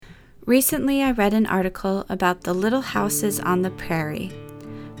Recently, I read an article about the little houses on the prairie.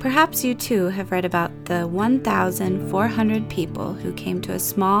 Perhaps you too have read about the 1,400 people who came to a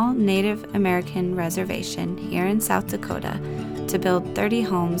small Native American reservation here in South Dakota to build 30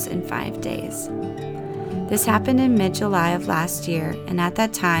 homes in 5 days. This happened in mid-July of last year, and at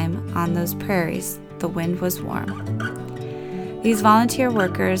that time, on those prairies, the wind was warm. These volunteer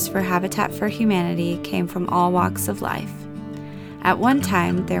workers for Habitat for Humanity came from all walks of life. At one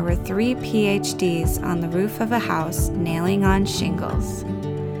time, there were 3 PhDs on the roof of a house nailing on shingles.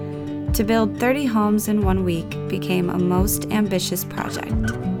 To build 30 homes in 1 week became a most ambitious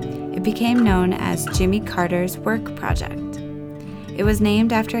project. It became known as Jimmy Carter's Work Project. It was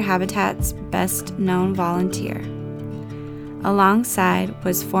named after Habitat's best-known volunteer. Alongside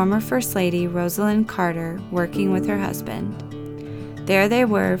was former First Lady Rosalynn Carter working with her husband. There they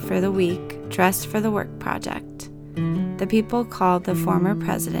were for the week, dressed for the work project. The people called the former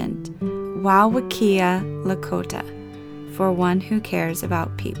president Wauwikia Lakota, for one who cares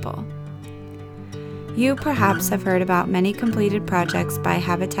about people. You perhaps have heard about many completed projects by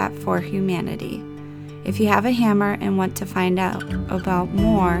Habitat for Humanity. If you have a hammer and want to find out about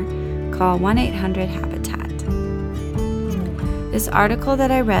more, call 1-800-HABITAT. This article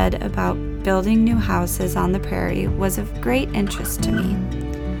that I read about building new houses on the prairie was of great interest to me.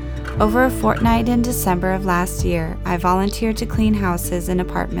 Over a fortnight in December of last year, I volunteered to clean houses and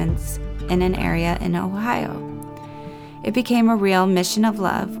apartments in an area in Ohio. It became a real mission of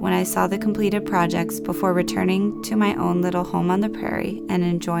love when I saw the completed projects before returning to my own little home on the prairie and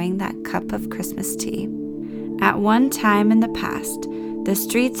enjoying that cup of Christmas tea. At one time in the past, the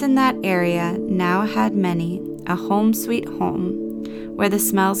streets in that area now had many a home sweet home, where the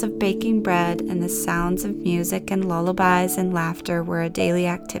smells of baking bread and the sounds of music and lullabies and laughter were a daily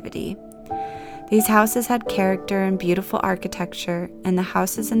activity. These houses had character and beautiful architecture, and the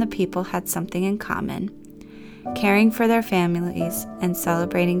houses and the people had something in common: caring for their families and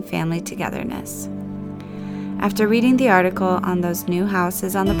celebrating family togetherness. After reading the article on those new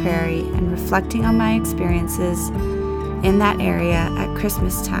houses on the prairie and reflecting on my experiences in that area at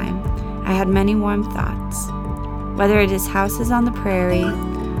Christmas time, I had many warm thoughts. Whether it is houses on the prairie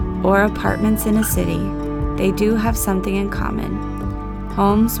or apartments in a city, they do have something in common: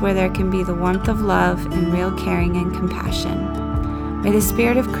 homes where there can be the warmth of love and real caring and compassion. May the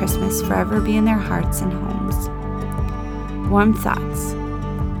spirit of Christmas forever be in their hearts and homes. Warm thoughts.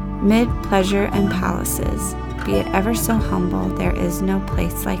 Mid pleasure and palaces, be it ever so humble, there is no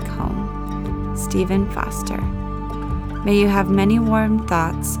place like home. Stephen Foster. May you have many warm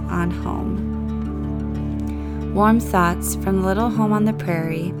thoughts on home. Warm Thoughts from the Little Home on the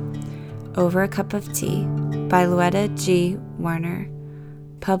Prairie, Over a Cup of Tea, by Louetta G. Werner,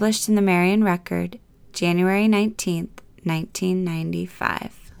 published in the Marion Record, January 19th,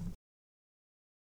 1995.